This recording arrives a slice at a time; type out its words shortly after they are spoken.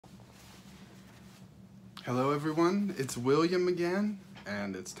Hello everyone, it's William again,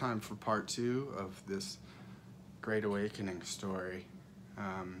 and it's time for part 2 of this Great Awakening story.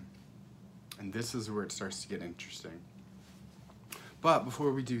 And this is where it starts to get interesting. But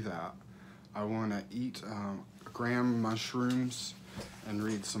before we do that, I want to eat a gram of mushrooms and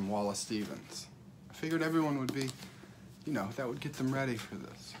read some Wallace Stevens. I figured everyone would be, that would get them ready for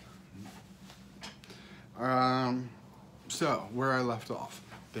this. So, where I left off,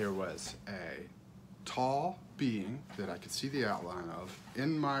 there was a tall being that I could see the outline of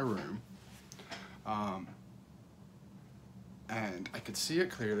in my room, and I could see it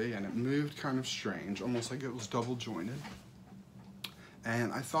clearly, and it moved kind of strange, almost like it was double jointed,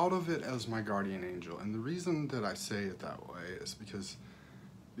 and I thought of it as my guardian angel. And the reason that I say it that way is because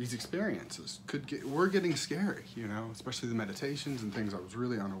these experiences were getting scary, especially the meditations and things I was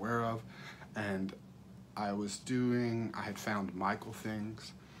really unaware of. And I had found Michael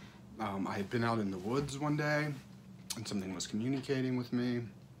things. I had been out in the woods one day, and something was communicating with me.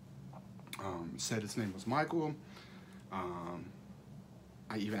 Said its name was Michael.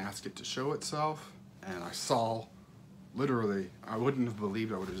 I even asked it to show itself, and I saw, literally, I wouldn't have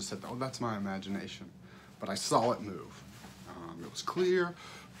believed. I would have just said, oh, that's my imagination. But I saw it move. It was clear,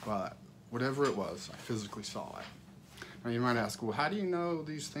 but whatever it was, I physically saw it. Now you might ask, well, how do you know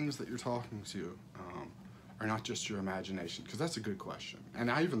these things that you're talking to are not just your imagination? Because that's a good question. And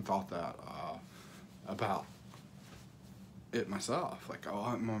I even thought that about it myself. Like,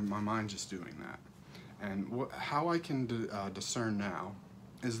 oh, my mind's just doing that. And how I can discern now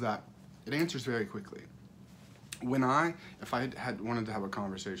is that it answers very quickly. If I wanted to have a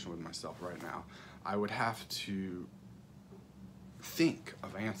conversation with myself right now, I would have to think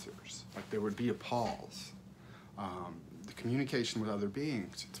of answers. Like, there would be a pause. The communication with other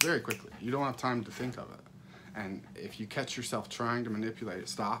beings, it's very quickly. You don't have time to think of it. And if you catch yourself trying to manipulate it,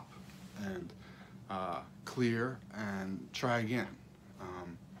 stop and clear and try again.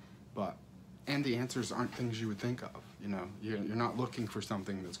 And the answers aren't things you would think of. You're not looking for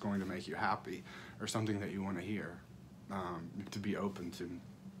something that's going to make you happy or something that you want to hear. To be open to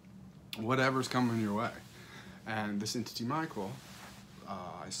whatever's coming your way. And this entity, Michael,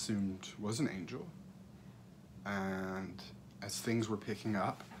 I assumed was an angel. And as things were picking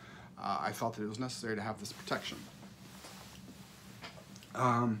up, I thought that it was necessary to have this protection.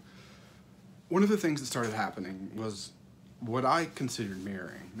 One of the things that started happening was what I considered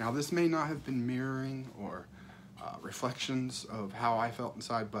mirroring. Now, this may not have been mirroring or reflections of how I felt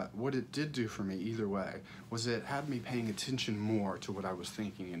inside, but what it did do for me either way was it had me paying attention more to what I was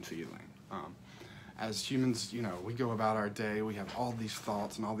thinking and feeling. As humans, we go about our day, we have all these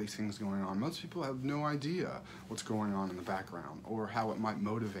thoughts and all these things going on. Most people have no idea what's going on in the background or how it might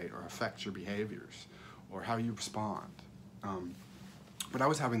motivate or affect your behaviors or how you respond. But I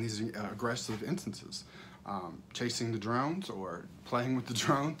was having these aggressive instances, chasing the drones or playing with the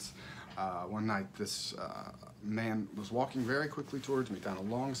drones. One night, this man was walking very quickly towards me down a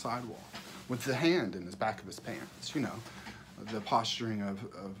long sidewalk with the hand in the back of his pants, the posturing of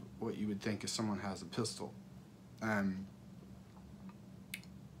what you would think if someone has a pistol. And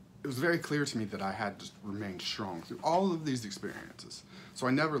it was very clear to me that I had to remain strong through all of these experiences. So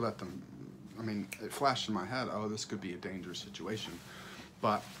I never let them, it flashed in my head, oh, this could be a dangerous situation.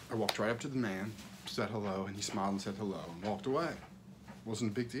 But I walked right up to the man, said hello, and he smiled and said hello and walked away.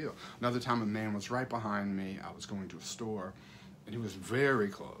 Wasn't a big deal. Another time a man was right behind me. I was going to a store, and he was very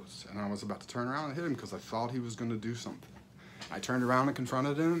close. And I was about to turn around and hit him because I thought he was going to do something. I turned around and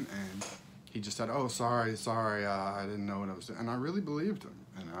confronted him, and he just said, oh, sorry, I didn't know what I was doing. And I really believed him.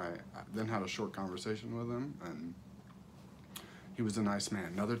 And I then had a short conversation with him, and he was a nice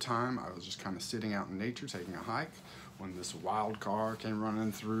man. Another time, I was just kind of sitting out in nature, taking a hike, when this wild car came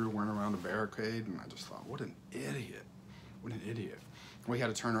running through, went around a barricade, and I just thought, what an idiot. What an idiot. We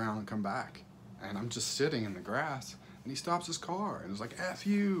had to turn around and come back. And I'm just sitting in the grass, and he stops his car, and he's like, F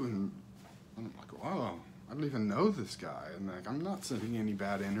you, and I'm like, whoa. I don't even know this guy, and I'm not sending any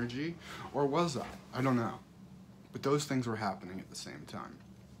bad energy, or was I? I don't know. But those things were happening at the same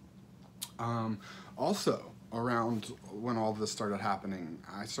time. Also, around when all this started happening,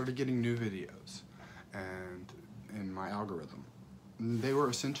 I started getting new videos, and in my algorithm, they were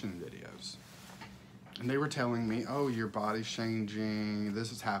ascension videos, and they were telling me, oh, your body's changing,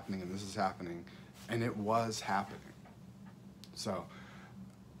 this is happening, and this is happening, and it was happening. So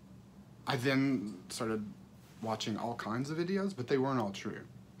I then started watching all kinds of videos, but they weren't all true.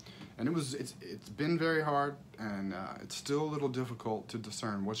 And it's been very hard, and it's still a little difficult to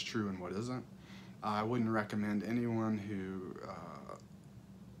discern what's true and what isn't. I wouldn't recommend anyone who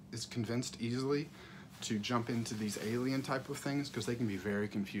is convinced easily to jump into these alien type of things because they can be very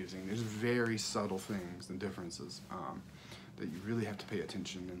confusing. There's very subtle things and differences that you really have to pay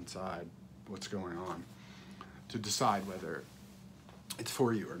attention inside what's going on to decide whether it's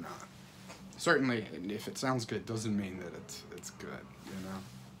for you or not. Certainly, if it sounds good, doesn't mean that it's good, you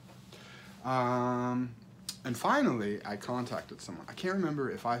know. And finally, I contacted someone. I can't remember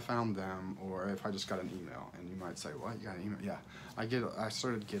if I found them or if I just got an email. And you might say, "What? You got an email?" Yeah, I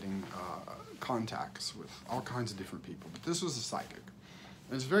started getting contacts with all kinds of different people. But this was a psychic,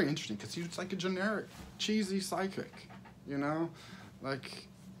 and it's very interesting because he was like a generic, cheesy psychic, you know, like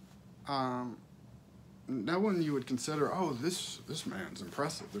no one you would consider. Oh, this man's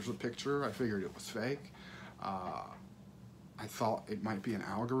impressive. There's a picture. I figured it was fake. I thought it might be an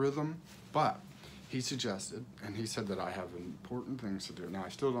algorithm, but he suggested, and he said that I have important things to do. Now, I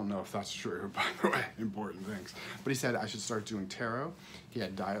still don't know if that's true, by the way, important things. But he said I should start doing tarot. He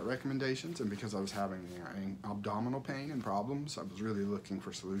had diet recommendations, and because I was having abdominal pain and problems, I was really looking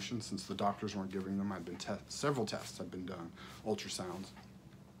for solutions since the doctors weren't giving them. I'd been several tests had been done, ultrasounds.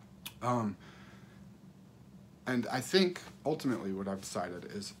 And I think, ultimately, what I've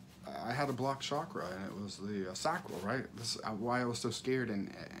decided is I had a blocked chakra, and it was the sacral, right? This is why I was so scared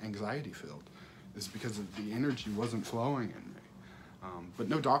and anxiety-filled. Is because the energy wasn't flowing in me. But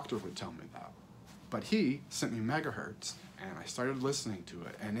no doctor would tell me that. But he sent me megahertz, and I started listening to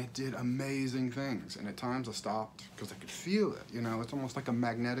it, and it did amazing things. And at times I stopped because I could feel it. You know, it's almost like a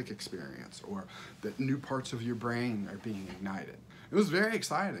magnetic experience, or that new parts of your brain are being ignited. It was very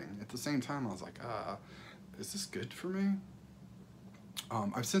exciting. At the same time, I was like, is this good for me?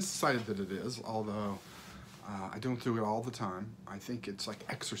 I've since decided that it is, although I don't do it all the time. I think it's like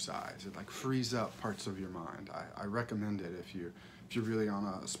exercise. It like frees up parts of your mind. I recommend it if you're really on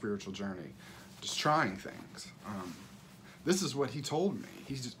a spiritual journey, just trying things. This is what he told me.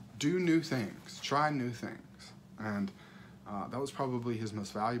 He's do new things, try new things, and that was probably his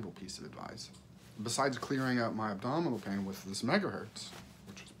most valuable piece of advice. Besides clearing up my abdominal pain with this megahertz,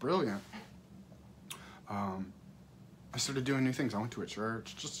 which was brilliant, I started doing new things. I went to a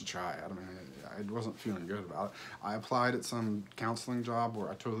church just to try it. I mean, I wasn't feeling good about it. I applied at some counseling job where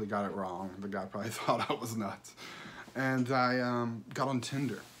I totally got it wrong. The guy probably thought I was nuts. And I got on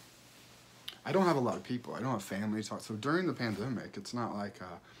Tinder. I don't have a lot of people. I don't have family to talk to. So during the pandemic, it's not like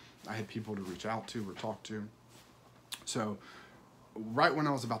I had people to reach out to or talk to. So right when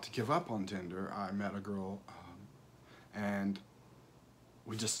I was about to give up on Tinder, I met a girl, and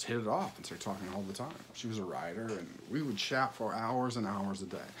we just hit it off and started talking all the time. She was a writer, and we would chat for hours and hours a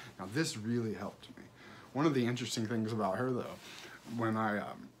day. Now, this really helped me. One of the interesting things about her, though, when I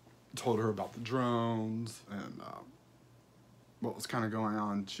told her about the drones and what was kind of going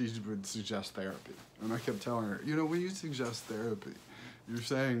on, she would suggest therapy. And I kept telling her, you know, when you suggest therapy, you're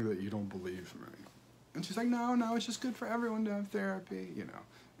saying that you don't believe me. And she's like, no, it's just good for everyone to have therapy, you know.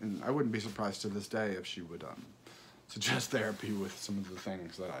 And I wouldn't be surprised to this day if she would suggest therapy with some of the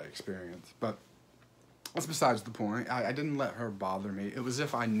things that I experienced. But that's besides the point. I didn't let her bother me. It was as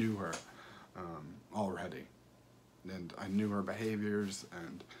if I knew her already. And I knew her behaviors,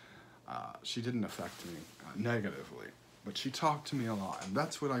 and she didn't affect me negatively. But she talked to me a lot, and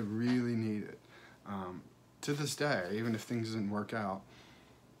that's what I really needed. To this day, even if things didn't work out,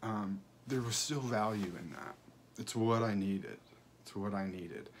 there was still value in that. It's what I needed. It's what I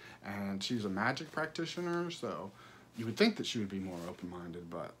needed. And she's a magic practitioner, so you would think that she would be more open-minded,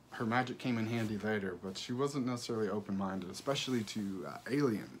 but her magic came in handy later, but she wasn't necessarily open-minded, especially to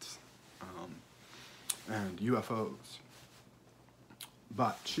aliens and UFOs.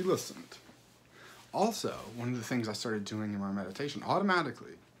 But she listened. Also, one of the things I started doing in my meditation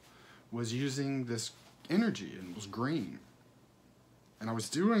automatically was using this energy, and it was green. And I was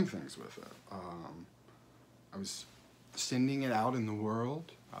doing things with it. I was sending it out in the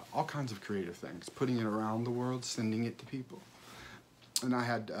world, all kinds of creative things, putting it around the world, sending it to people. And I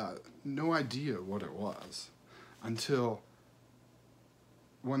had no idea what it was until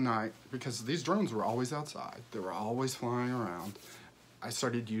one night, because these drones were always outside, they were always flying around, I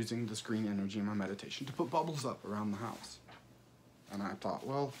started using this green energy in my meditation to put bubbles up around the house. And I thought,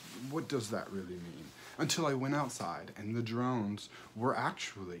 well, what does that really mean? Until I went outside, and the drones were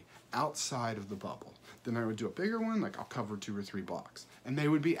actually outside of the bubble. Then I would do a bigger one, like I'll cover 2 or 3 blocks, and they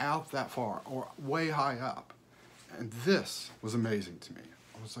would be out that far, or way high up. And this was amazing to me.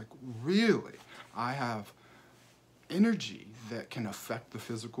 I was like, really? I have energy that can affect the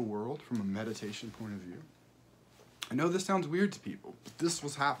physical world from a meditation point of view? I know this sounds weird to people, but this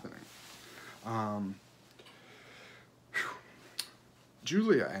was happening.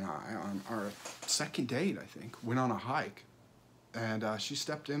 Julia and I, on our second date, I think, went on a hike, and she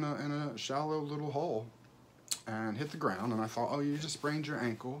stepped in a shallow little hole and hit the ground, and I thought, oh, you just sprained your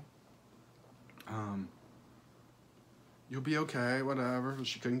ankle. You'll be okay, whatever.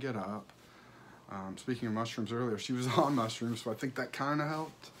 She couldn't get up. Speaking of mushrooms earlier, she was on mushrooms, so I think that kind of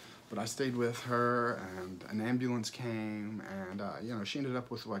helped. But I stayed with her, and an ambulance came, and you know, she ended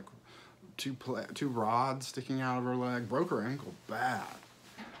up with like two rods sticking out of her leg, broke her ankle bad.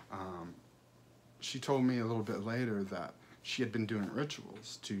 She told me a little bit later that she had been doing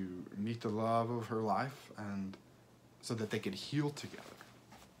rituals to meet the love of her life, and so that they could heal together.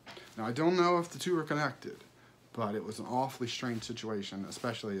 Now, I don't know if the two are connected, but it was an awfully strange situation,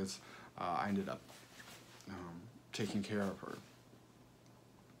 especially as I ended up taking care of her.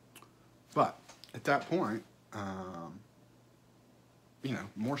 But at that point, you know,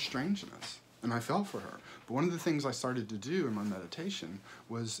 more strangeness, and I fell for her. But one of the things I started to do in my meditation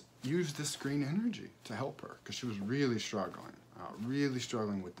was use this green energy to help her, because she was really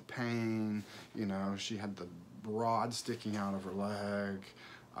struggling with the pain. You know, she had the rod sticking out of her leg.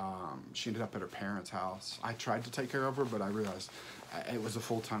 She ended up at her parents' house. I tried to take care of her, but I realized it was a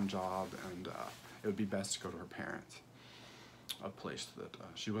full-time job, and it would be best to go to her parents, a place that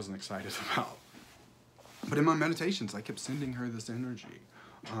she wasn't excited about. But in my meditations, I kept sending her this energy.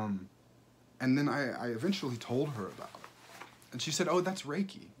 And then I eventually told her about it. And she said, oh, that's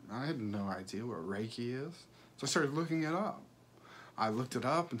Reiki. I had no idea what Reiki is. So I started looking it up. I looked it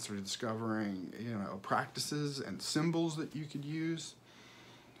up and started discovering, you know, practices and symbols that you could use.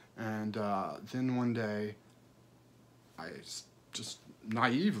 And then one day, I just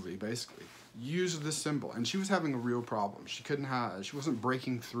naively, basically, used this symbol. And she was having a real problem. She wasn't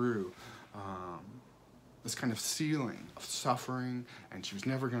breaking through this kind of ceiling of suffering, and she was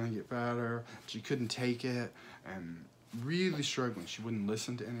never going to get better. She couldn't take it, and really struggling. She wouldn't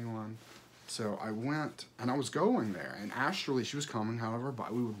listen to anyone. So I went, and I was going there, and astrally she was coming, however,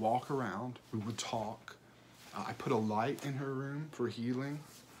 but we would walk around, we would talk. I put a light in her room for healing.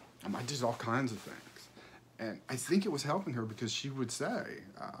 I did all kinds of things. And I think it was helping her, because she would say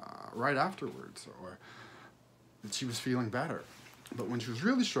right afterwards or that she was feeling better. But when she was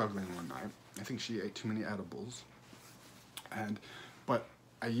really struggling one night, I think she ate too many edibles. But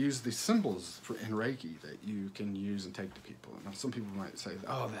I used these symbols in Reiki that you can use and take to people. Now, some people might say,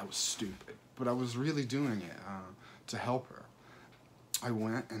 oh, that was stupid. But I was really doing it to help her. I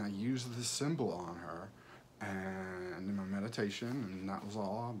went and I used this symbol on her, and in my meditation, and that was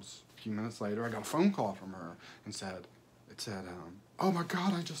all. A few minutes later, I got a phone call from her and it said, oh my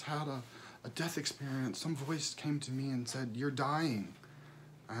God, I just had a death experience. Some voice came to me and said, you're dying.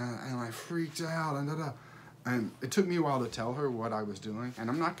 And I freaked out, and it took me a while to tell her what I was doing. And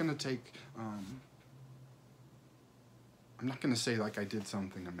I'm not going to say like I did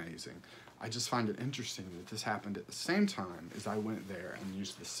something amazing. I just find it interesting that this happened at the same time as I went there and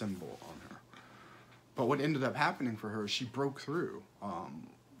used the symbol on her. But what ended up happening for her is she broke through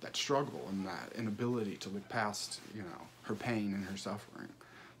that struggle and that inability to look past, you know, her pain and her suffering.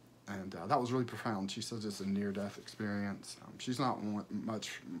 And that was really profound. She says it's a near-death experience. She's not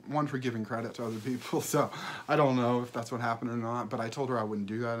one for giving credit to other people, so I don't know if that's what happened or not. But I told her I wouldn't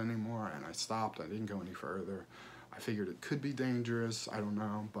do that anymore, and I stopped. I didn't go any further. I figured it could be dangerous. I don't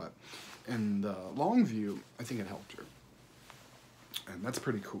know. But in the long view, I think it helped her. And that's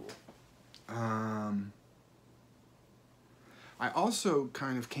pretty cool. I also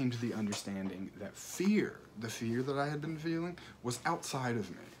kind of came to the understanding that the fear that I had been feeling, was outside of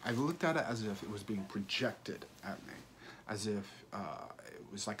me. I looked at it as if it was being projected at me, as if it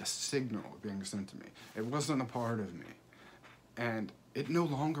was like a signal being sent to me. It wasn't a part of me, and it no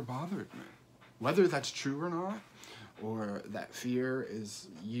longer bothered me. Whether that's true or not, or that fear is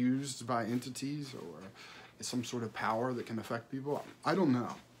used by entities, or is some sort of power that can affect people, I don't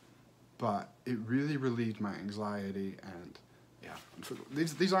know. But it really relieved my anxiety, and yeah,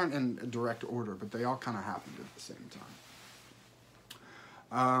 these aren't in direct order, but they all kind of happened at the same time.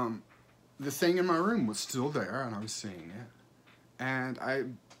 The thing in my room was still there, and I was seeing it, and I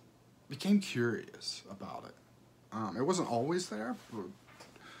became curious about it. It wasn't always there,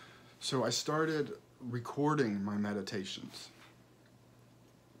 so I started recording my meditations.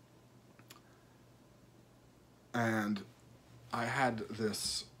 And I had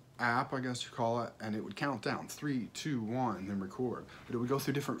this app, I guess you call it, and it would count down 3, 2, 1, and then record. But it would go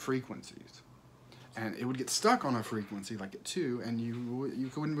through different frequencies, and it would get stuck on a frequency like at 2, and you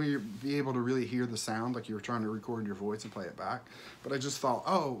wouldn't be able to really hear the sound, like you were trying to record your voice and play it back. But I just thought,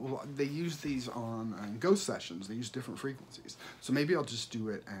 oh, well, they use these on ghost sessions. They use different frequencies, so maybe I'll just do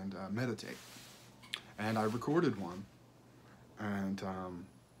it and meditate. And I recorded one, and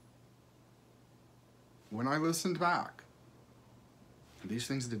when I listened back, these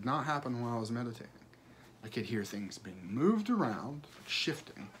things did not happen while I was meditating. I could hear things being moved around,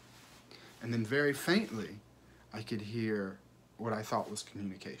 shifting. And then very faintly, I could hear what I thought was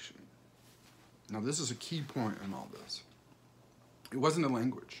communication. Now this is a key point in all this. It wasn't a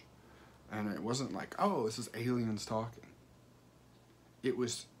language. And it wasn't like, oh, this is aliens talking. It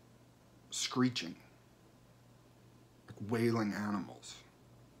was screeching. Like wailing animals.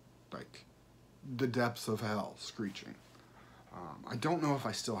 Like the depths of hell screeching. I don't know if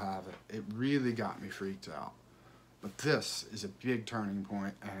I still have it. It really got me freaked out. But this is a big turning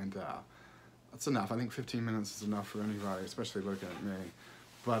point, and that's enough. I think 15 minutes is enough for anybody, especially looking at me.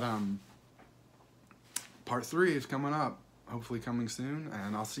 But part 3 is coming up, hopefully coming soon,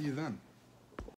 and I'll see you then.